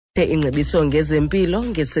Iingcebiso ngezempilo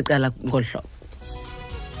ngesicala ngohlobo.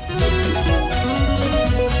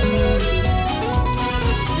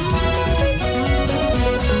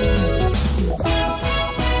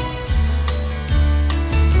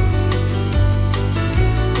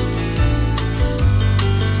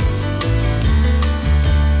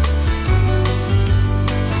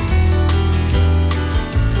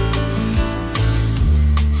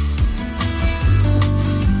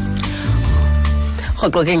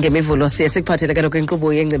 Rhoqo ke ngemivulo siye sikuphathele kaloku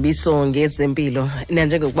inkqubo yeengcebiso ngezempilo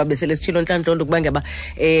nanjengokuba besele sitshilo ntlandlolo ukuba ngaba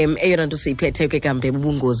eyona nto siyiphetheyo ke kambe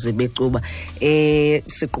bubungozi becuba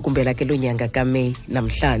siqukumbela ke lo nyanga kaMeyi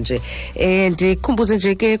namhlanje. Ndikhumbuze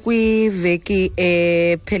nje ke kwiveki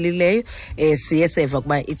ephelileyo siye seva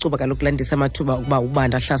ukuba icuba kaloku landisa amathuba ukuba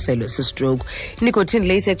ubanda ahlaselwe si-stroke. Nicotine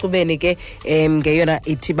le isecubeni ke ngeyona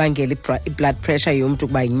ithi bangela i-blood pressure yomntu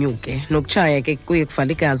ukuba inyuke, nokutshaya ke kuye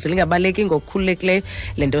kuvala igazi lingabaleki ngokukhululekileyo,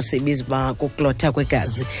 lento sibiza uba kuklotha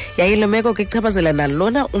kwegazi. Yaye le meko ke ichaphazela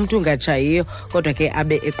nalona umntu ungatshayiyo kodwa ke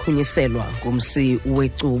abe eqhunyiselwa ngumsi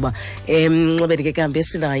wecuba. Ncwebeni ke kambe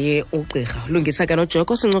sinaye ugqirha Lungisa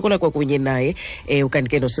Nojoko, sincokola kwakunye naye ukanti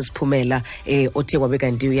ke nosisiphumela othe wabe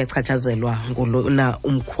kanti uyachatshazelwa ngolona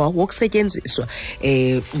umkhwa wokusetyenziswa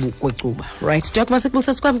kwecuba. Right, Doc,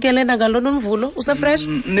 masikubulisa sikwamkele nangalona umvulo usefresh?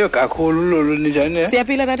 Kakhulu lolu ninjani?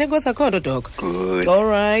 Siyaphila nathi enkosi akho Doc. Good. All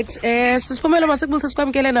right. Sisiphumela masikubulisa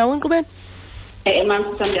sikwamkele nawe inkqubeni.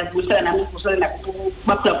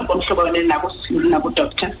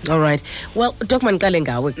 All right. Well, Doc, maniqale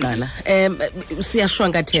ngawe kuqala.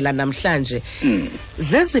 Siyashwankathela namhlanje.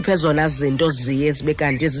 Zeziphi ezona zinto ziye zibe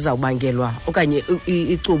kanti zizawubangelwa okanye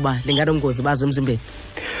icuba linganomngozi bazo emzimbeni?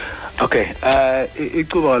 Okay,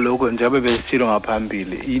 icuba lokho njengoba besitshilo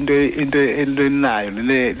ngaphambili into elinayo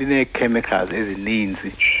line-chemicals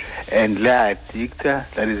ezininzi and le-addictor,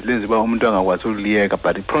 that is lenza uba umuntu angakwazi ukuliyeka,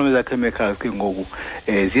 but i-problem za-chemicals ke ngoku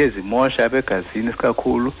ziye zimosha apha egazini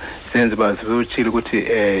isikakhulu, zenza uba zizotshile ukuthi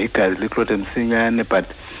igazi liklothe msinyane, but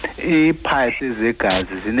ii-pipes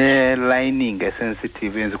zegazi zine-lining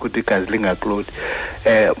esensitive yenza ukuthi igazi lingaklothi.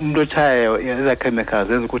 Umuntu otshayayo eza-chemicals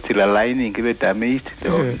zenza ukuthi la lining ibe damaged,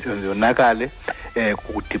 yonakale,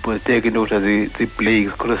 kudipositeke into kuthiwa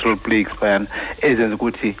zii-plaques, cholesterol plaques phayana, ezenza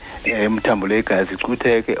ukuthi umthambo legazi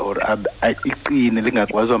icutheke or iqine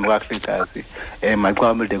lingakwazi uhamba kakuhle igazi.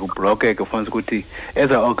 Maxamba lide kublokeke, ufanisa ukuthi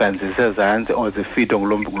eza organs zisezantsi or zifitwe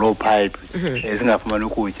nguloo pipe zingafumani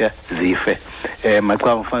ukutya zife.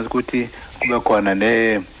 Maxamba ufanisa ukuthi kube khona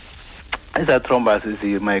eza-thrombus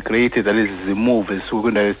zi-migrate, that is zimove zisuke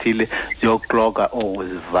kwindawo ethile ziyokloga or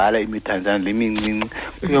zivala imithanjana le mincinci.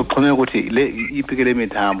 Kuyoxhomeka ukuthi iphi ke le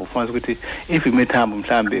mithambo. Ufanisa ukuthi if imithambo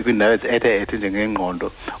mhlawumbi kwindawo ezi-ethe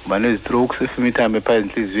ngengqondo uba nezi-strokes, if imithambo ephaa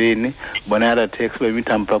entliziyweni uba ne-heart attacks, uba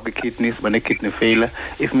imithambo phaa kwi-kidneys uba ne-kidney failure,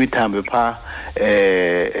 if imithambo ephaa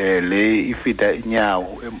le ifida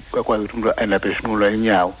inyawo ekwazi ukuthi umuntu endapha eshunqulwa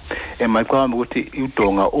inyawo. Maxamba ukuthi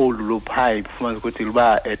udonga olu lo-pipe ufumanisa ukuthi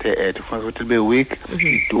luba ethe ufumanisa ukuthi libe weak,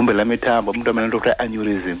 idumbe la mithambo, umuntu amanento kuthiwa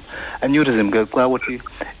aneurysm. Aneurysm ke xa ukuthi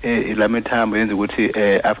la mithambo yenza ukuthi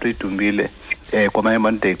after idumbile kwamanye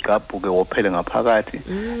abantu de igqabhuke wophele ngaphakathi,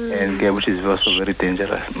 and ke which is also very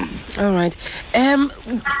dangerous. All right.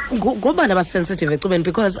 Ngobani abasensitive ecubeni,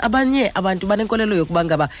 because abanye abantu banenkolelo yokuba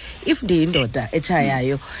ngaba if ndiyindoda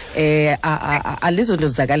etshayayo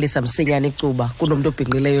alizondozakalisa msinyane icuba kunomuntu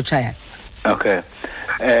obhinqileyo otshayayo. Okay.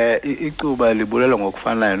 Icuba libulelwa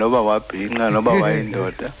ngokufanayo noba wabhinqa noba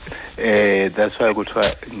wayindoda. That's why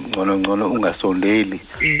kuthiwa ngcono ungasondeli.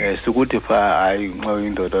 Sikuthi pha hayi nxa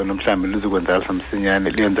uyindoda nomhlawumbe lizokwenzakalisa msinyane,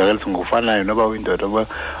 liyenzakalisa ngokufanayo noba uyindoda oba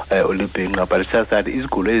ulibhinqa, but it's just that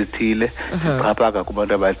izigulo ezithile zixhaphaka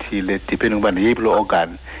kubantu abathile depending ukuba ndiyiphi lo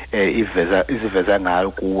organ iziveza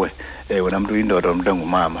ngayo kuwe wena muntu uyindoda umuntu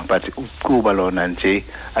engumama. But ucuba lona nje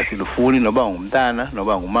asilufuni noba ngumntana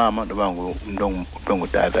noba ngumama noba umuntu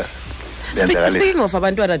ongutata. Speaking of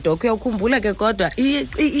abantwana Doc, uyakhumbula ke kodwa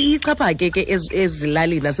ichapha ke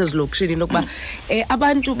ezilalini nasezilokishini nokuba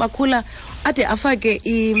abantu bakhula ade afake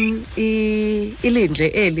ilindle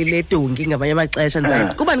eli ledongi ngamanye amaxesha nzayi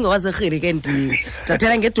kuba ndingawazi erhini ke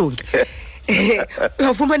ndithathela ngedongi.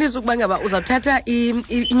 Uyafumanisa ukuba ngaba uzawuthatha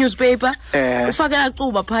i-newspaper ufake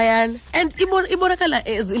acuba phayana and ibonakala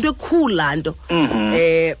into ekhulu laa nto.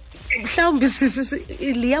 Mhlawumbi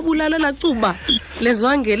liyabulala lacuba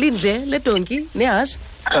lenziwa ngelindle ledonki nehashe.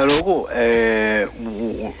 Kaloku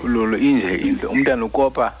lolo inje into umntana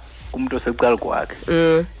ukopa kumuntu osecala kwakhe.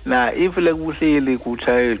 Na if lekuhleli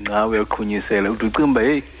kutshaye ngqawe yaqhunyisela uthi ucimba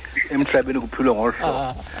hey emhlabeni kuphilwa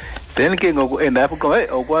ngolhlobo. then ke ngoku endapha uqonga hey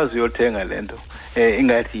awukwazi uyothenga lento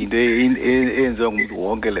ingathi into eyenziwa ngumuntu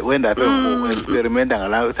wonke le wendapha experimenta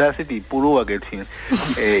ngalayo sithi ipuluka ke thina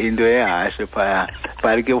into ehashe phaya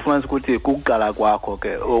but ke ufumanisa ukuthi kukuqala kwakho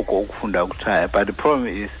ke oko ukufunda ukutshaya but the problem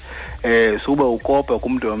is suba ukopa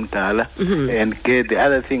kumuntu omdala and ke the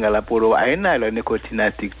other thing alapho ayinalo nicotine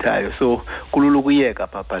addictayo so kulula ukuyeka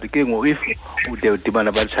papa ke ngo if ude udibana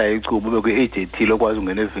abatshaya icuba ube kwi-age ethile okwazi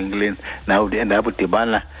ungena evenkileni nawe end up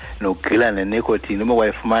udibana nokugila ne-nicotine uma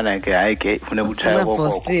kwayifumana ke hayi ke funeka utshaya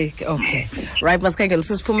okay right masikhangela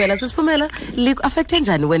sisiphumela liku-affecte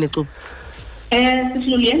njani wena icuba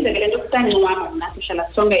sifuna yenzeke lento kutani wami mna sihlala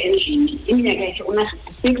sonke endlini iminyaka yakhe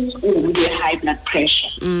una-56 ungumuntu we-high blood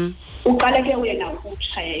pressure uqale ke uyena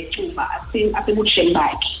ukutshaya icuba asebutsheni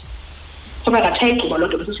bakhe so kakatshaya icuba loo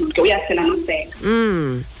nto besisimuntu ke uyasela nosela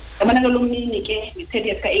abana lo mini ke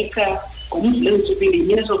nge-30th ka-April ngomvulo ensukwini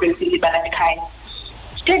yimini sobensilibala ekhaya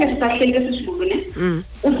sitheke sisahleli ke sisibulu ne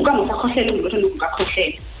uvuka ngosakhohlela ungulotho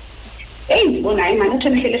nokungakhohlela ngibona hayi mani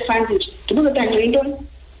utheni hlele efanti nje ndibuzotanye yintoni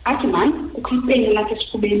athi mani kukho ipeni lakhe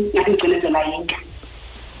esifubeni nathi ngigcinezela yinka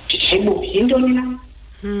ndithi yintoni na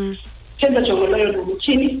senza jongo loyo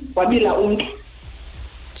nokuthini wabila umntu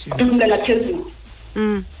aphefumlela phezulu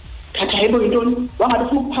thatha hayibo yintoni wangathi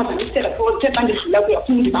ufuna ukuphazamisela uthe xa ndidlula kuyo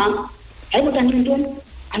afuna undibamba hayibo kanti yintoni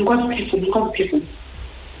andikwazi ukuphefumla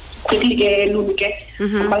quickly ke lulu ke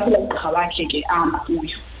abalisela ugqirha wakhe ke ahamba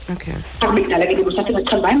kuyo okay akube kudala ke lulu sathi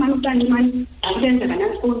bachamba hayi mani utani mani akuyenzeka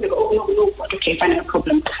nansi kuzeka okunokunoku okay fine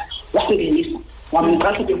problem wasingenisa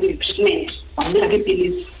wamqasha ke kwi-treatment wamnika ke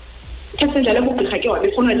pilisi kesenjalo kugqirha ke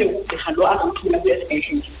wabefuna nje ugqirha lo azamthumela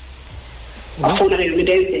kuyesibhedlela wafuna ke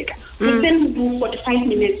into eyenzeka within 45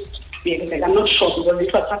 minutes kuyenzeka I'm not sure because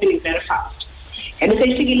it was happening very fast and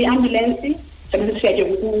seyifikile i-ambulance sabe sifike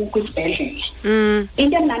kwisibhedlela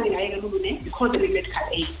into emnandi ngayo ke lulu ne because of medical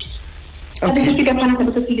aid okay sifika phana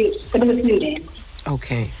sabe sesilindele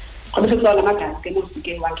okay kwabe sekuzola amagazi ke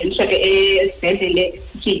musike wangeniswa ke esibhedlele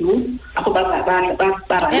CCU apho bazabara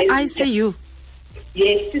ICU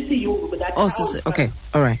yes CCU but that okay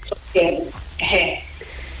all right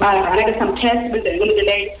barana ke some tests benze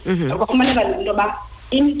ngoleleyo kwakufanele into ba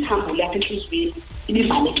imithambo lapha enhliziyweni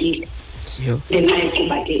ibivalekile ngenxa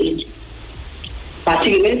yokuba ke enje but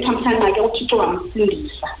ke ngethamsanqa ke uThixo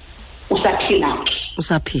wamsindisa usaphila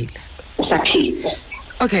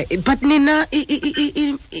okay but nina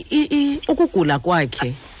ukugula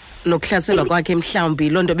kwakhe nokuhlaselwa kwakhe mhlawumbi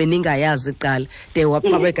lonto beningayazi iqala de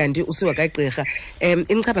wababe kanti usiwa kagqirha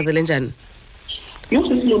inichaphazele njani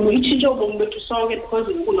yosisilomo itshintshe ubomi bethu sonke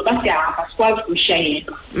because ngoba siyahamba sikwazi ukushiya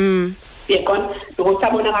yedwa yekona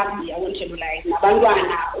ngokusabona kabi awontelulayo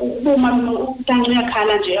nabantwana uma utani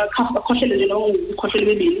uyakhala nje akhohlele nje lo ukhohlele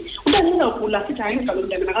bebili utani uzogula sithi hayi ngalo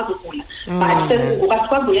mntana akazogula but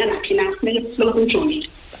ngobasikwazi uyanathi na kumele siloku kumjongile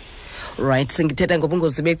right singithetha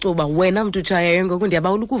ngobungozi becuba wena mntu utshayayo ngoku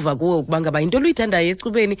ndiyabawula ukuva kuwe ukuba ngaba into oluyithandayo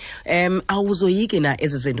ecubeni awuzoyiki na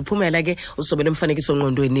ezi zinto uphumela ke usobele umfanekiso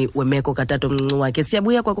ngqondweni wemeko katata omncinci wakhe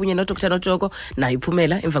siyabuya kwakunye noDr Nojoko nayo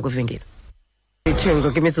iphumela emva kwevenkile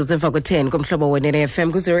Ithengo kimizuzu emva kwe-10 kumhlobo wenene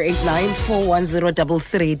FM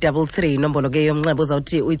ku-089 nombolo ke yomnxeba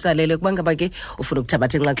uzawuthi uyitsalele kuba ngaba ke ufuna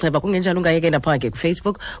ukuthabatha inxaxheba kungenjalo ungayeke napha ke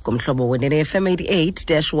kufacebook kumhlobo wenene FM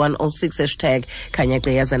 88-106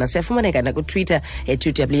 #khanyaqeyazana siyafumaneka nakutwitter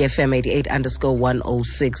 @WFM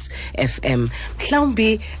 88_106 FM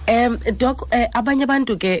mhlawumbi doc abanye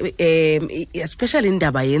abantu ke especially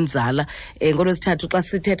indaba yenzala ngolwesithathu xa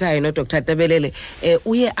sithethayo noDr Tabelele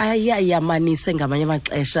uye ayayamanise ngamanye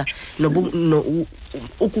amaxesha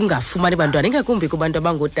ukungafumani bantwana ingakumbi kubantu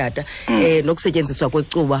abangotata nokusetyenziswa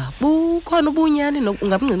kwecuba bukhona ubunyani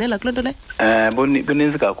ungabungqinela kuloo nto leyo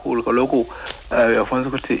buninzi kakhulu kaloku uyafumanisa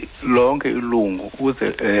ukuthi lonke ilungu ukuze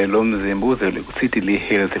lo mzimba uze sithi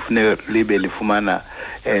li-health funeka libe lifumana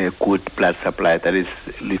good blood supply that is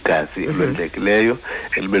ligazi elwenzekileyo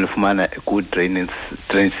libe lifumana good drainage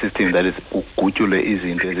system that is kugutyule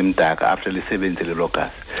izinto ezimdaka after lisebenzile lo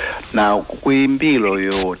gazi now kwimpilo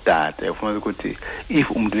yotata ufumanisa ukuthi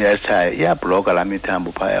if umuntu uyatshaya iyabloka la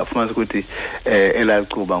mithambo phaya ufumanisa ukuthi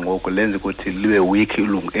elacuba ngoku lenza ukuthi libe weak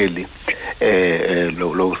ilungu eli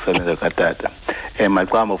lokusebenza katata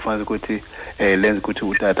maqamba ufumanisa ukuthi lenza ukuthi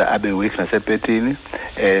utata abe weak nasepetini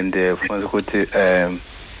and ufumanisa ukuthi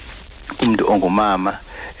umuntu ongumama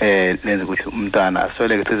lenza ukuthi umntwana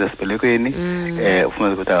asweleke sezasibelekweni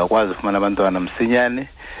ufumanisa ukuthi akakwazi ufumana abantwana msinyane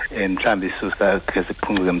mhlawumbi isisu sakhe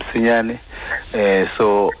siphunguke msinyane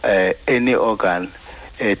so any organ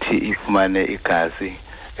ethi ifumane igazi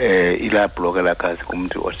ila bloke la gazi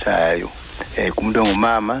kumuntu otshayayo. Kumuntu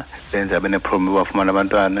ongumama lenza abe neproblem bafumana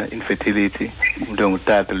abantwana, infertility. Umuntu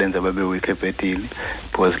ongutata lenza babe weak ebhedini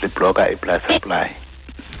because li blocker i-blood supply.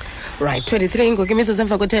 Right, 23 ngokimiso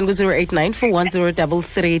semva ko-10 ku-089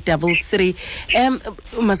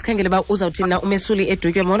 masikhangele ba uzawuthini na umesuli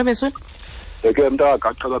edutywe. Molo mesuli. Eke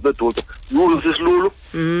mntakaxhaka beduze lulu sisilulu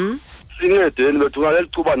sincedeni bethu ngaleli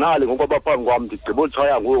thuba nali ngoba baphambi kwam ndigqiba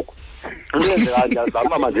ulitshaya ngoku ndenzeka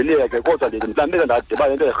ndiyazama mandiliyeke kodwa mhlawumbe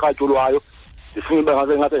ndadibana into erhatyulwayo ndifuna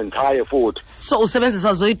uba ngase nditshaye futhi. So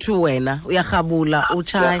usebenzisa zoyi-2 wena uyarhabula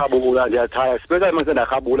utshaya? Ndiyarhabula ndiyatshaya especially mase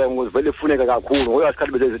ndarhabula ngoku vele ifuneka kakhulu ngoba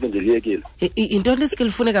asikhathi besezinto ndiliyekile. Into liske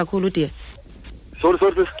lifune kakhulu diye? Sorry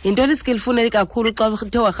sis. Into liske lifune kakhulu xa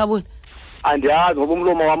uthe warhabula? Andiyazi ngoba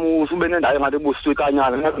umlomo wami usube nendawo engathi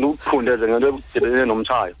buswikanyana ngathi ndiwuphundeze ngento edibene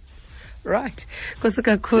nomtshayo. Right, kosi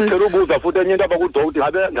kakhulu. Ngicela ubuza futhi enye into abakudokti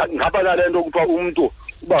ngapha nale nto kuthiwa umuntu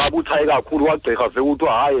uba ngabe utshaye kakhulu wagqirha vele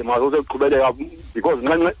kuthiwa hayi mazoseqhubeleka because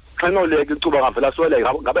xa inoleka icuba ngavela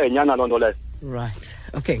sweleka ngabe yenyana loo nto leyo. Right,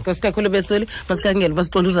 okay, kosi kakhulu besoli masikhangele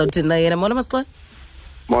basixola uzawuthini na yena. Molo masixola.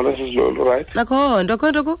 Molo sisilolo, right? Nakho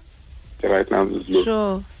nto Right now sisilolo.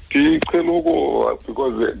 Sure. Ngicela ukuba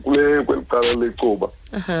because kweli cala lecuba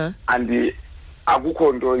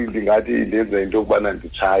akukho nto ndingathi ndenza into yokubana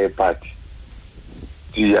nditshaye but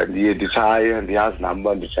ndiye nditshaye andiyazi nam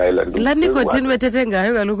uba nditshayela nto. Laa nikotini bethethe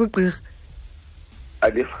ngayo kaloku ugqirha.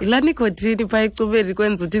 Yilaa nikotini phaa ecubeni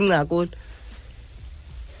kwenza uthi ncakula.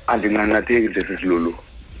 Andinqanqatheki nje sisilulu.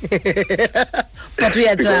 But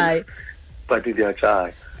uyatshaya. But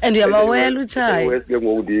ndiyatshaya. And uyabawela utshaye. Ke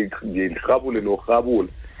ngoku ndiye ndirhabule norhabula.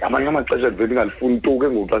 Ngamanye amaxesha ndivele ndingalifuni nto ke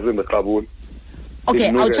ngoku xa sendirhabula. Okay,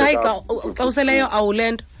 awutshayi xa useleyo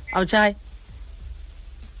awule nto awutshayi?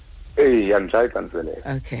 Anditshayi xa ndiseleyo.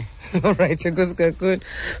 Okay, all right, enkosi kakhulu.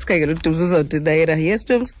 Sikhangele uDumsi uzawuthini na yena. Yes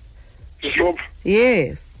Dumsi. Sihlophe.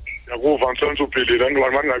 Yes. Yakuva Ntswentshe uphilile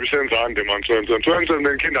ntwana mangabe senzande Ntswentshe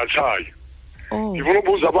ndikhe ndatshaya. Oh. Ndifuna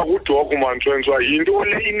ubuza apha kudoko Ntswentshe yinto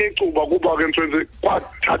le inecuba kuba ke Ntswentshe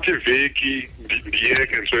kwathatha iveki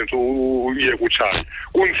ndiyeke Ntswentshe uyeke utshaya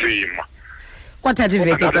kunzima. Kwathatha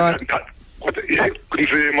iveki kodwa?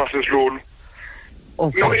 Kunzima sesilulu.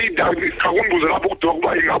 Okay. No kakumbuze lapho kudoko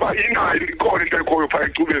uba ingaba inayo ikhona into ekhoyo phaa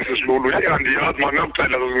ecubeni sesilulu. Andiyazi mani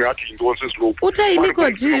nakuxelela zingathi yintoni sesilulu. Uthe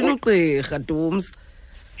inikotini ugqirha Dumsi?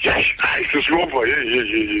 Hayi sesilova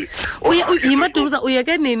ye. Yima Dumsi,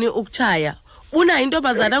 uyeke nini ukutshaya? Unayo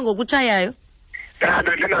intombazana ngokutshayayo?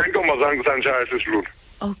 Ndinayo intombazana kusanitshaya sesilulu.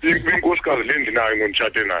 Okay. Inkosikazi le ndinayo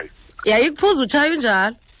ngonditshate nayo. Yayikuphuza utshaya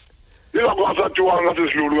unjalo? Ingakwasathiwanga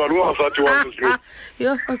sesilulu kaloku ungasathiwanga sesilulu.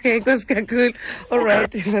 Yo, okay, nkosi kakhulu. All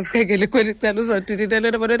right, masikhangele kweli cala uzawuthini na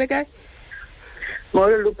lona bantwana ekhaya.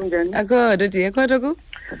 Molo Lupu njani? Akho nto diye, khona ku?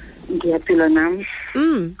 Ndiyaphila nam.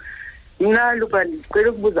 Mna Lupa ndicela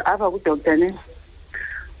ukubuza apha kudoktor ne.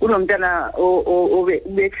 Unomntana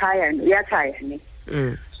ubetshaya uyatshaya ne.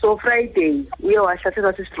 So Friday uye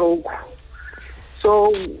wahlaselwa si-stroke.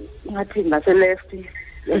 So ngathi ngase-left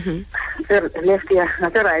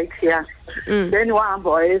ngase-right ya. Then wahamba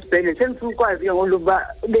waya esibhedlela. Sengifuna ukwazi ke ngoluba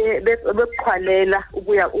bekuqhwalela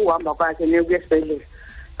ukuya uhamba kwakhe nekuya esibhedlela.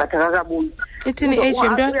 But akakabuyi. Ithini age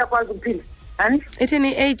yomntwana? Uyakwazi ukuphila. Hani?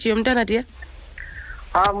 Ithini age yomntwana diye?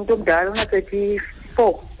 Umuntu omdala una-34.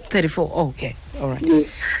 34, okay, all right. Yes.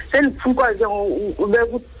 Sengifuna ukwazi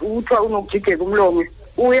uthiwa unokujikeka umlomo.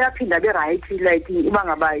 Uyaphinda be-right like uba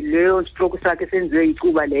ngaba leyo stroke sakhe senziwe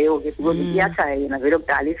icuba leyo ke because iyatshaya yena vele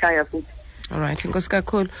kudala ishaya futhi. All right, inkosi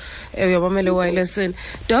kakhulu. Uyabamele wayilesini.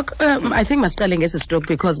 Doc, I think masiqale ngesi stroke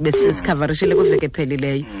because besikhavarishile kuveke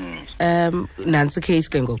ephelileyo. Nansi case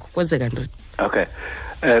ke ngoku kwenzeka ntoni? Okay.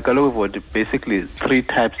 Kaloku basically 3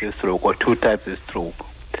 types of stroke or 2 types of stroke.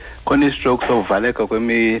 Khona i-stroke sokuvaleka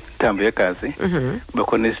kwemithambo yegazi,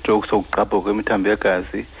 bekhona i-stroke sokuqapha kwemithambo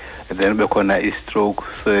yegazi, then bekhona i-stroke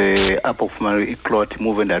apho kufumana i-clot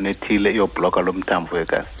move endaweni ethile iyobhlokha lo mthambo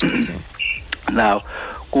wegazi. Now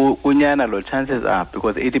kunyana lo chances are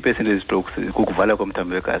because 80% of strokes kukuvala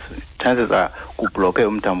komthambo wegazi, chances are kubloke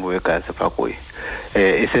umthambo wegazi phaa kuye.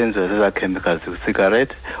 Isenzo zeza chemicals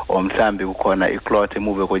cigarette or mhlambi kukhona i-clot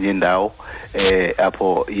move kwenye indawo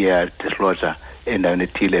apho iya-dislodge endaweni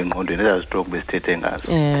ethile engqondweni eza stroke besithethe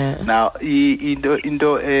ngazo. Now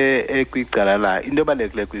into ekwicala la into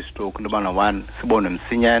ebalulekile kwi-stroke into yobana one sibone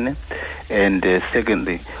msinyane, and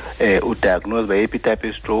secondly udiagnose by yiphi type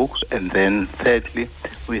of stroke, and then thirdly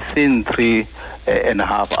within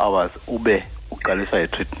 3.5 hours ube uqaliswa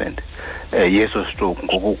i-treatment yeso stroke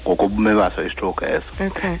ngokubume baso i-stroke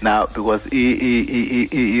eso. Now because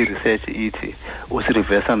i-research ithi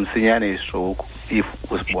usireversa msinyane i-stroke if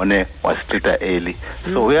usibone wasitreata early.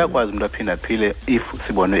 So uyakwazi umuntu aphinda aphile if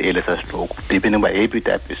sibone early sa stroke depending by yiphi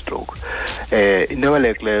type stroke. Into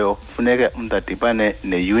ebalulekileyo funeka umuntu adibane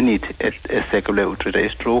ne-unit esekelwe utreata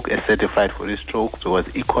i-stroke certified for i-stroke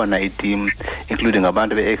because ikhona i-team including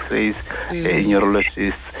abantu be-x-rays,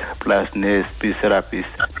 i-neurologists plus ne-speech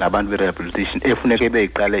therapists nabantu be-rehabilitation efuneka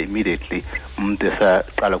beyiqale immediately umuntu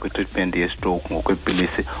esaqala kwi-treatment ye-stroke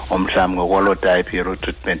ngokwepilisi omhlawumbi ngokwalo type yero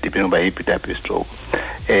treatment depending by yiphi type stroke.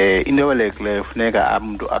 Into ebalulekileyo funeka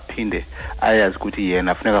umuntu aphinde ayazi ukuthi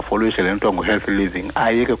yena funeka followishe le nto ngo-healthy living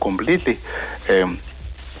ayeke completely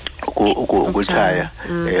ukutshaya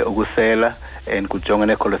ukusela and kujonga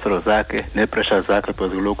ne-cholesterol zakhe ne-pressure zakhe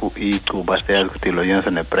because lokhu icuba siyazi ukuthi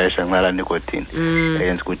lonyonisa ne-pressure nxala nicotine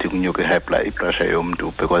eyenza ukuthi kunyuke i-pressure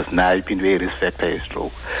yomuntu because nayo iphinde risk factor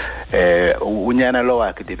ye-stroke. Unyana lo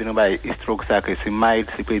wakhe depending by i-stroke sakhe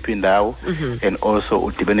si-mild sikweyiphi indawo and also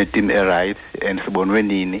udibene team e-right and sibonwe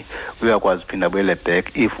nini uyakwazi uphinda buyele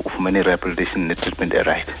back if ufumene i-rehabilitation ne-treatment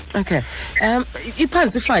e-right. Okay.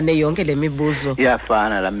 Iphansi ifane yonke le mibuzo.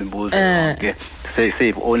 Iyafana la mibuzo yonke.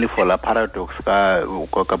 Save only for la paradox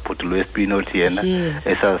ka putulu wesibini othi yena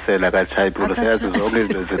esasela kachayi because siyazi zonke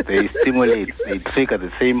izinto they stimulate, they trigger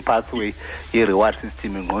the same pathway i-reward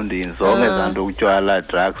system engqondweni zonke zanto utywala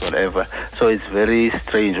drugs whatever. So it's very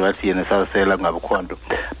strange wathi yena esasela ngabukhonto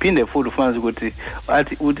phinde futhi ufanele ukuthi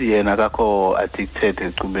uthi yena akakho addicted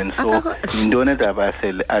ecubeni so yintoni endaba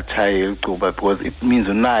asele achaye icuba because it means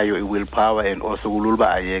unayo i-willpower and also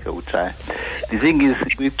kulula ayeke uchaya. The thing is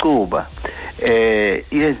kwicuba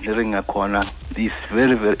engineering akhona is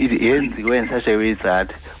very yenziwe in such a way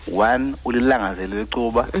that one ulilangazele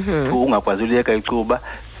icuba, two ungakwazi uliyeka icuba,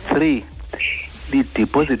 three the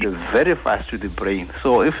deposit is very fast to the brain.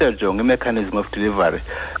 So if you're doing a mechanism of delivery,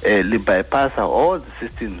 li bypass all the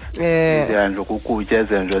systems. Straight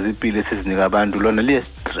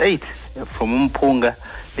from umpunga,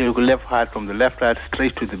 left heart, from the left heart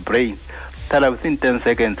straight to the brain. Within 10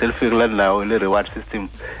 seconds, it'll feel like the reward system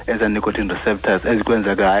as a nicotine receptors as going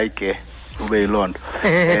to go ube ilonto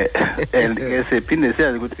and esiphinde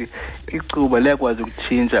siyazi ukuthi icuba liyakwazi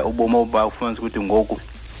ukutshintsha ubomi bakho ufuna ukuthi ngoku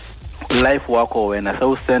life wakho wena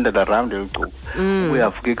sewucentered around icuba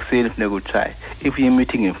uyavuka ekuseni funeka utshaye if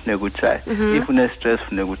you-meeting funeka utshaye if une-stress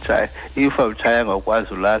funeka utshaye if awutshayanga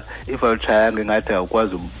awukwazi ulala if awutshayanga ingathi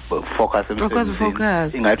awukwazi focus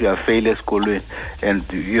emsebenzini ingathi uyafeyila esikolweni and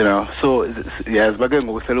you know so yazi bake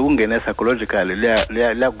ngokusele ukungena psychologically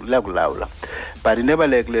liyakulawula but into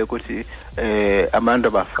ebalulekileyo ukuthi abantu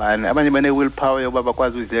abafani abanye bane-willpower yokuba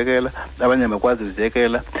bakwazi uziyekela abanye bakwazi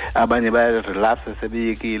uziyekela abanye baya-relapse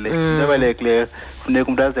sebeyekile into ebalulekileyo funeka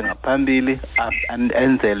umuntu aze ngaphambili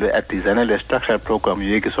enzelwe adizayinele structural program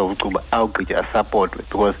yoyekiswa ucuba awugqitye asupportwe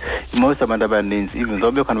because most abantu abaninzi even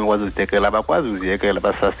zobe bekhona bekwazi uziyekela abakwazi uziyekela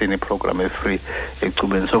basusteyine iprogram e-free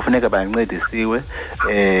ecubeni so funeka bancedisiwe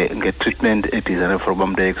nge-treatment edizayinwe for uba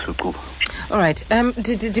umuntu ayekisa ucuba. Alright,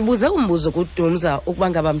 ndibuze umbuzo kudumza ukuba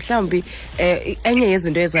ngaba mhlawumbi enye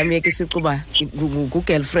yezinto ezamyekisa icuba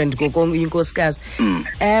gu-girlfriend ngoyinkosikazi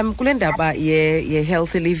kule ndaba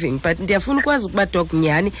ye-healthy living but ndiyafuna ukwazi ukuba doc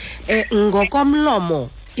nyhani ngokomlomo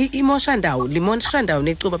imosha ndawo limosha ndawo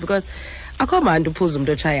necuba because akho mandi uphuza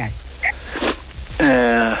umuntu otshayayo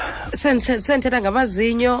senthetha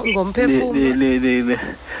ngamazinyo ngomphefumlo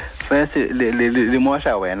first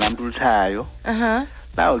limosha wena mntu utshayayo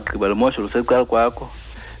la ugqiba limosha lusecala kwakho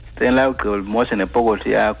then la ugqiba limosha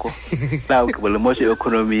nepokoti yakho la ugqiba limosha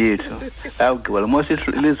i-economy yethu la ugqiba limosha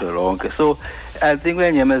ilizwe lonke so I think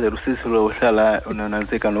uyanyamezela usisi lo uhlala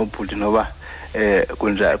unanantsika nobhuti noba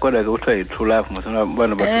kunjani kodwa ke kuthiwa yi-true love ngosantu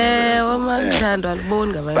wamathandwa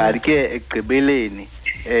aliboni ngabanye but ke ekugqibeleni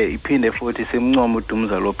iphinde futhi simncoma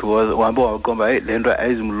udumza lo because uhambe wakomba le nto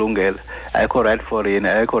ayizimlungela ayikho right for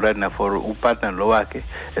yena ayikho right na for upartner lo wakhe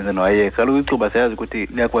and then wayeka kaloku icuba siyazi ukuthi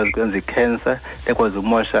liyakwazi ukwenza i-cancer liyakwazi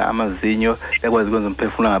ukumosha amazinyo liyakwazi ukwenza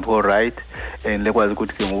umphefumlo angapho right and liyakwazi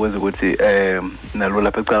ukuthi ke ngokwenza ukuthi nalo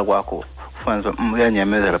lapha ecala kwakho ufanele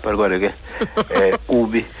uyanyamezela phakathi kwalo ke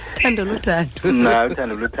kubi thando luthando na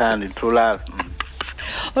uthando luthando true love.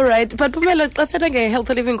 All right, but Pumelo xa sethe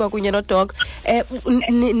nge-healthy living kwakunye nodoc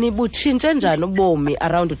nibutshintshe njani ubomi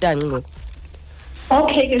around utanci ngoku?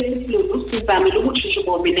 Okay ke sisilulu sizamile ukutshintsha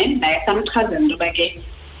ubomi naye samchazela into yoba ke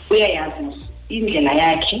uyayazi indlela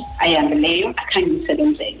yakhe ayihambileyo akhange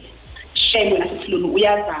isebenzele shame wena sisilulu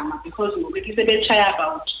uyazama because ngoku sebetshaya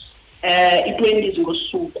about i-20s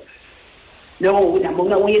ngosuku lo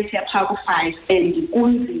ndabona uyesiya phaa ku-5 and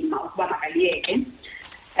kunzima ukuba makaliyeke.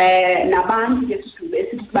 Nabantu ke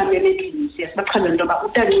esithi sibamele endlini siya sibachazela into yoba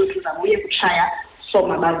utata wethu uzawuye uyekutshaya, so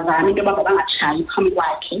mabazame into yoba bangatshayi phambi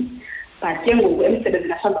kwakhe. But ke ngoku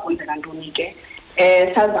emsebenzini asaza kwenzeka ntoni ke,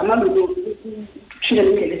 sazama ukutshintsha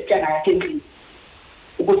indlela esitya ngayo apha endlini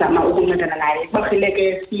ukuzama ukuncedana naye.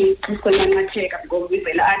 Kubahleleke siqinisekwenanqatheka because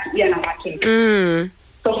ivela athi uyananqatheka.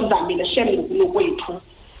 So sizamile shem ngokunokwethu,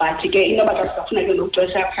 but ke into yoba xa sizafuna ke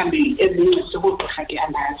nokuxesha mhlawumbi ezincedise koogqirha ke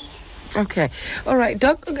anazi. Okay, all right,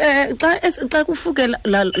 Doc. Xa kufuke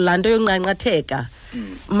laa nto yonqanqatheka,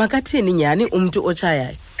 makathini nyhani umntu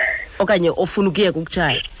otshayayo okanye ofuna ukuyeka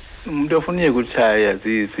ukutshaya? Umuntu ofuna ukutshaya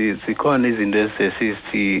zikhona izinto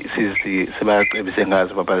sibacebise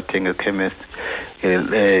ngazo babathenga ekhemist,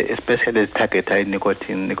 especially ezithargetha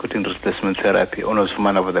nicotine replacement therapy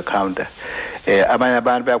onozifumana over the counter. Abanye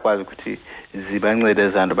abantu bayakwazi ukuthi zibancede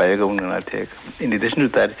ezanto bayeke ukunqanqatheka. In addition to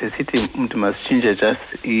that, sisithi umuntu masitshintshe just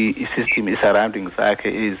i-system, i-surroundings zakhe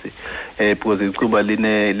ezi, because icuba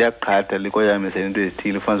liyaqhatha likoyamise into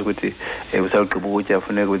ezithile. Ufanele ukuthi usawugqiba ukutya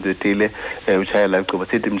funeka uzithile utshaya laa cuba.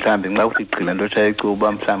 Sithi mhlawumbi nxa uthi gqila nto otshaya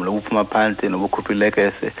icuba mhlawumbi noba uphuma phandle noba ukhupha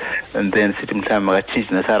ilekese, and then sithi mhlawumbi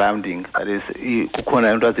makatshintshe ne-surrounding. That is,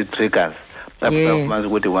 kukhona into azi-triggers lapho ufumanisa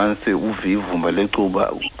ukuthi once ivumba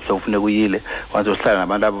lecuba sofuneka uyile, once uhlala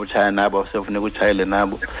nabantu abutshaya nabo sofuneka utshayile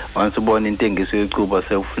nabo, once ubona intengiso yecuba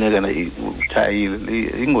sofuneka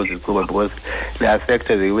utshayile. Ingozi icuba because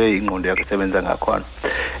le-affecta the way ingqondo yakho isebenza ngakhona.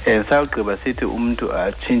 Sawugqiba sithi umuntu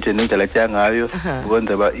atshintshe nendlela atya ngayo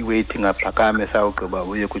ukwenza uba iweight ingaphakame. Sawugqiba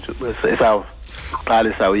uye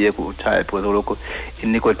qala sawuyeka utshaya because lokho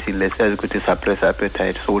inicotine lesiyazi ukuthi suppress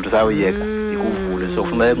appetite, so ukuthi sawuyeka ikuvule. So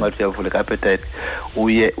funeka engathi uyavuleka appetite,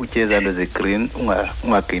 uye utye izanto ze-green,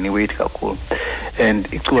 ungagini weight kakhulu. And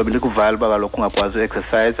icuba belikuvala uba kaloku ungakwazi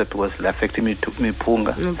u-exercise because li-affect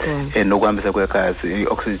imiphunga nokuhambisa kwegazi,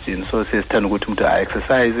 i-oxygen. So sisithanda ukuthi umuntu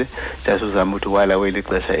a-exercise just uzama ukuthi while awele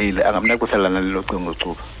ixesha eli angamnaki kuhlala nalelo cingo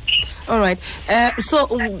cuba. All right. So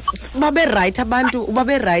babe right abantu,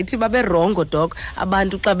 babe wrong, Doc,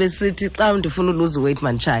 abantu xa besithi xa ndifuna lose weight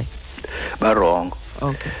manchayi. Ba wrong.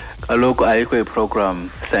 Okay. Kaloku ayikho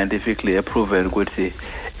i-program scientifically proven ukuthi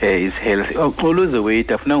is healthy. Lose weight,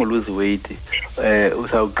 afunanga lose weight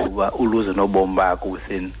usawugqiba uluze nobomi bakho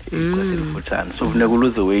useni ixesha elifutshane. So funeka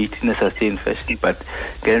lose weight in a sustained fashion, but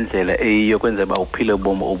ngendlela eyiyo kwenza uba uphile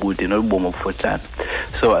ubomi obude nobomi obufutshane.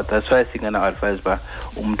 So that's why singana-advise uba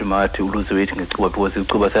umuntu makathi uluze weight ngecuba, because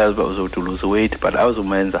icuba sayazi uba uzothi uluze weight but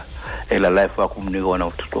awuzumenza la life wakho umnika wona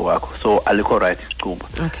uthixo wakho. So alikho right icuba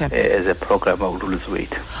as a program of lose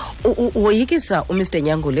weight. Woyikisa uMr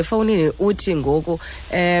Nyangule efowunini uthi ngoku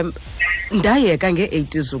ndayeka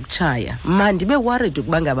nge-80s ukutshaya, mandibe worried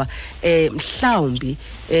ukuba ngaba mhlawumbi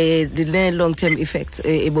line-long term effects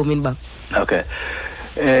ebomini bam. Okay.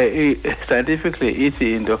 Scientifically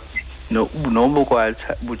ithi into noma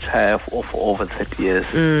ukutshaya for over 30 years,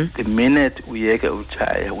 the minute uyeke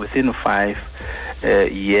utshaya within 5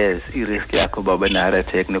 years i-risk yakho uba ube-heart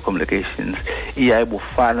attack ne-complications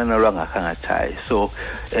iyayibufana nolwangakhangatshayi. So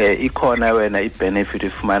ikhona wena i-benefit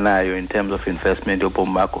ifumanayo in terms of investment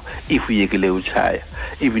yobomi bakho if uyekile utshaya,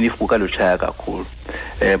 even if ukalutshaya kakhulu.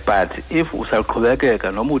 But if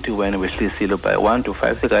usaqhubekeka noma uthi wena wehlisile by 1 to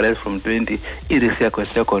 5 cigarettes from 20, i-risk yakho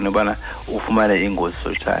isekhona ubana ufumane ingozi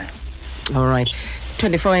sotshaya. All right.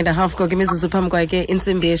 24 and a half ko kimizuzu phambi kwakhe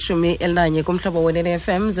intsimbi yeshumi elinanye kumhlobo wenene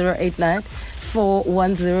FM 089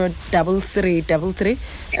 410 3333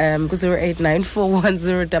 ku-089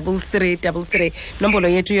 410 3333 nombolo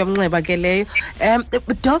yethu yomnxeba ke leyo.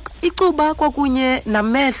 Doc, icuba kwakunye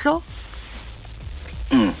namehlo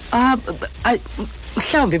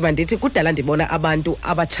mhlawumbi mandithi kudala ndibona abantu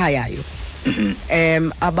abatshayayo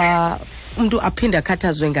umuntu aphinda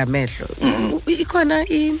akhathazwe ngamehlo. Ikhona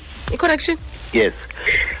i-correction? Yes.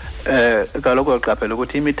 Kaloku uqaphela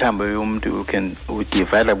ukuthi imithambo yomuntu can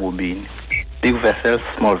udivide bubini, big vessels,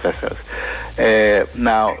 small vessels.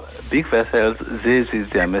 Now big vessels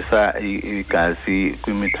zihambisa igazi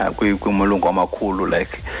kwimulungu amakhulu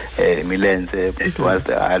like milenze towards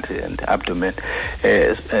the heart and abdomen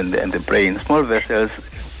and the brain. Small vessels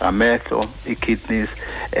amehlo, i-kidneys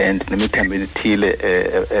and nemithambo ethile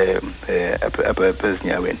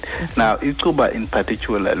ezinyaweni. Now icuba in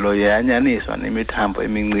particular lo yanyaniswa nemithambo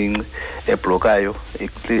emincinci eblokayo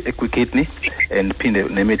kwi-kidney and phinde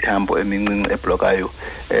nemithambo emincinci eblokayo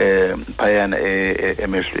phayana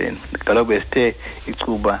emehlweni. Kaloku besithe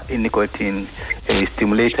icuba i-nicotine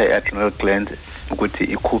stimulator i-adrenal gland ukuthi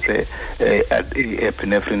ikhuphe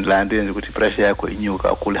epinephrine gland yenza ukuthi pressure yakho inyuka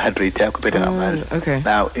kakhulu, heart rate yakho ibetha ngamandla.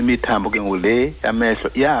 Now imithambo ke ngule yamehlo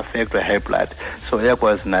iya-affectwa high blood, so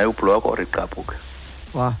iyakwazi nayo ublock or iqaphuke.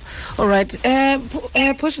 Wow. All right.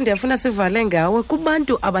 Push ndiyafuna sivale ngawe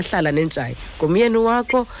kubantu abahlala nentshayi. Ngumyeni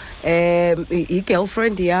wakho,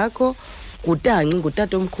 i-girlfriend yakho, kutanci,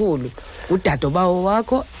 ngutatomkhulu, udadobawo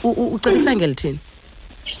wakho, ucebisa ngelithini?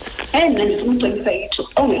 Mna ndifuna ucebisa ithi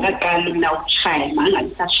ongekaqali mna ukutshaya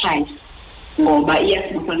mangabisatshayi ngoba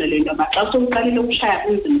iyasibonisa le nto uba xa sowuqalile ukutshaya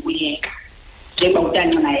kunzima ukuyeka njengoba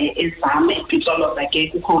utanci naye ezame iitsoloza ke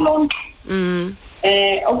kukho loo nto.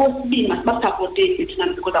 Okwesibini masibasapoteti thina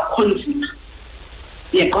because akukho nzima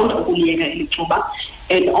iyaqonda ukuyeka eli thuba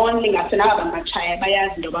and only ngasenaba abantu batshaya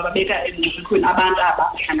bayazi into yoba babeka emngciphekweni abantu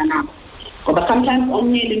abahlala nabo ngoba sometimes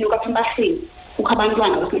omnye linuka apha empahleni kukho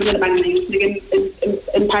abantwana basekumele abancinci funeke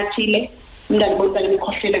emphathile umntana bonisa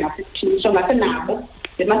imikhohlele ngasekuthini so ngasenabo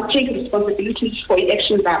they must take responsibilities for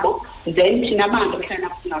i-actions zabo then thina abantu bahlala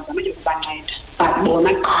nabo singazama nje ukubanceda but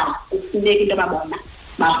bona kuqala kufuneka into ababona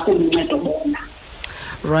bafune uncedo bona.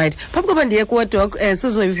 Right. Phambi koba ndiye kuwe doc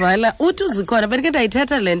sizoyivala uthi uzikhona bendike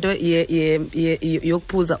ndayithetha lento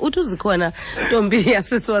yokuphuza uthi uzikhona ntombi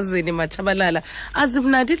yaseswazini matshabalala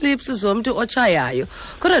azimnandi lips zomntu otshayayo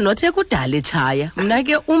kodwa nothi ekudala etshaya mna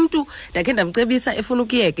ke umntu ndakhe ndamcebisa efuna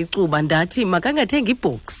ukuyeka icuba ndathi makangathenga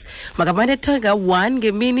ibox makamane ethenga 1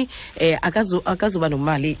 ngemini akazuba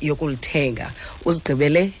nomali yokulithenga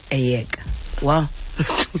uzigqibele eyeka. Wow.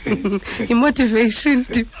 Imotivation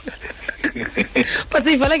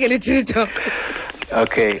basiyivala ngelithi doc.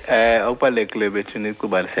 Okay, okubalulekile bethuni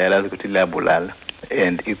icuba siyalazi ukuthi liyabulala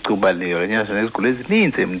and icuba leyo linyazwa nezigulo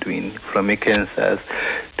ezininzi emntwini from i-cancers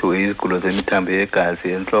to izigulo zemithambo yegazi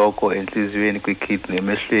enhloko enhliziyweni kwikidney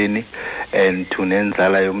emehlweni and to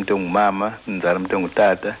nenzala yomuntu ongumama nenzala umuntu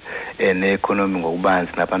ongutata ne-economy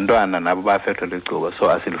ngokubanzi nabantwana nabo ba-affectwa licuba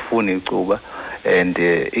so asilifuni icuba and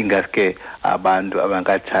ingaske abantu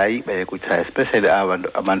abangatshayi bayekutshaya especially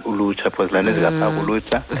abantu ulutsha because lana ezingapha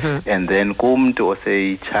ulutsha and then kumuntu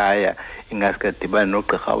oseyitshaya ingaske dibane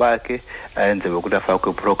nogqirha wakhe ayenze ukuthi afake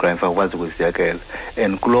iprogram fakwazi ukuziyekela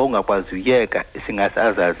and kulo ungakwazi uyeka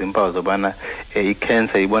singasazazi impawu zobana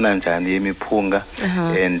i-cancer ibona njani yemiphunga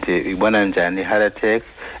and ibona njani i-heart attack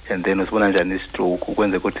and then usibona njani i-stroke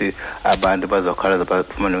ukwenze ukuthi abantu bazokhalaza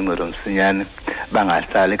bafumane uncedo msinyane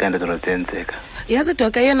bangahlali kanti zinozenzeka. Yazi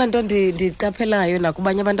doc yena nto ndiqaphelayo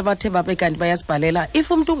nakubanye abantu abathe babe kanti bayasibhalela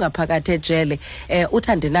if umuntu ungaphakathi ejele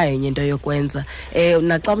uthande nayo enye into yokwenza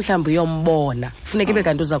naxa mhlawumbi uyombona funeka ibe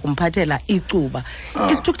kanti uza kumphathela icuba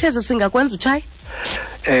isithukuthezi singakwenza utshaye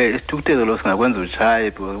isithukuthezi lo singakwenza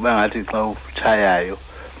utshaye kuba ngathi xa utshayayo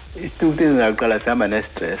isithukuthezi ngaqala sihamba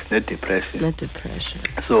ne-stress ne-depression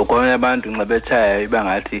so kwabanye abantu nxa betshayayo iba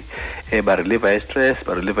ngathi bareliva i-stress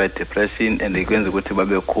bareliva i-depression and ikwenza ukuthi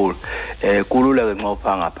babe cool kulula ke nxa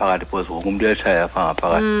upha ngaphakathi because wonke umuntu uyatshaya apha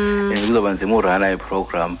ngaphakathi kuzoba nzima urana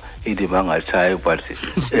iprogram ithi bangatshayi but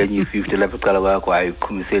enye 50 lapho icala kwakho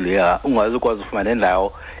ayiqhumiseli ungazi ukwazi ufumana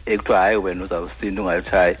endawo ekuthiwa hayi wena uzawusinda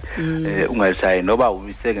ungatshayi noba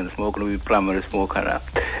uyi-second smoke noba uyi-primary smoker na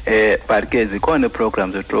but ke zikhona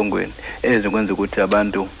i-programs etrongweni ezikwenza ukuthi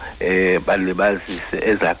abantu balibazise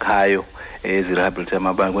ezakhayo ezirehabilitate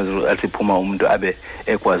abantu kwenza athi phuma umuntu abe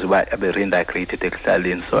ekwazi uba abe reintegrated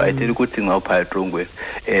ekuhlaleni so ayitheli ukuthi ngawupha etrongweni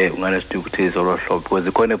unganesithukuthezi olohlobo because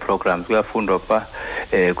zikhona i-programs kuyafundwa pha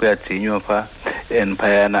kuyajinywa pha and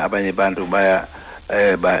phayana abanye abantu badlala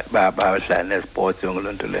nesports yonke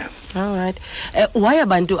loo nto leyo. All right. Why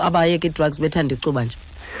abantu abayeka i-drugs bethanda icuba nje?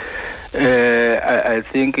 I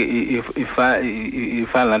think if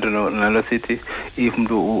nalo sithi if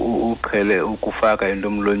umuntu uqhele ukufaka into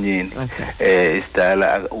emlonyeni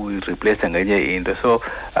isidala uyireplace ngenye into so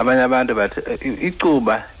abanye abantu bathi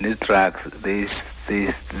icuba ne-drugs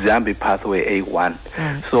zihamba i-pathway A1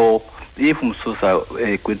 so if umsusa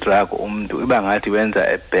kwi-drug umuntu iba ngathi wenza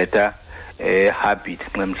a better habit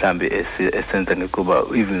nxa mhlambe esenza ngecuba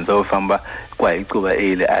even though famba kwa icuba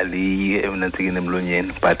ele aliyi emnansikini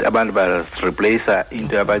emlonyeni but abantu ba-replace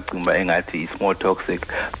into abacimba engathi is more toxic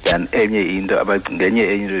than enye into ngenye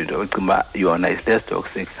enye into abacimba yona is less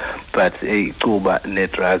toxic but icuba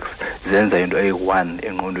ne-drugs zenza into eyi-1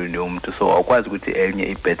 engqondweni yomuntu so awukwazi ukuthi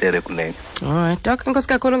enye ibhetere kunenye. Alright doc enkosi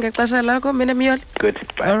kakhulu ngexesha lakho mina Miyoli. Good,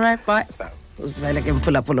 bye. Alright bye. Uzivele ke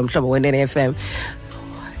mphulaphula umhlobo wenene FM.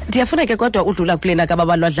 Ndiyafuna ke kodwa udlula kulena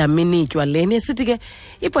kababalwa dlaminitywa leni sithi ke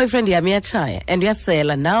i-boyfriend yami yatshaya and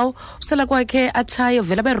uyasela now usela kwakhe atshaye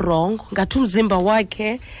vele abe wrong ngathi umzimba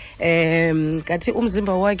wakhe ngathi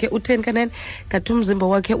umzimba wakhe utheni kanene ngathi umzimba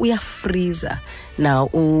wakhe uyafreeza now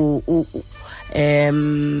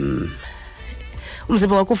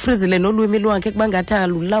umzimba wakho ufrizile nolwimi lwakhe kuba ngathi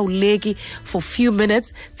alulawuleki for few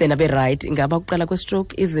minutes, then abe right. Ingaba ukuqala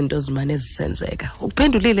kwe-stroke izinto zimane zisenzeka.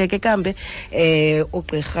 Uphendulile ke kambe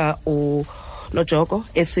ugqirha Nojoko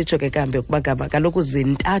esitsho ke kambe ukuba ngaba kaloku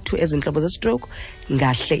zintathu ezintlobo ze-stroke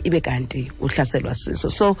ngahle ibe kanti uhlaselwa siso.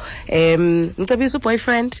 So Iingcebiso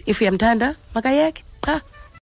boyfriend, if uyamthanda makayeke qha.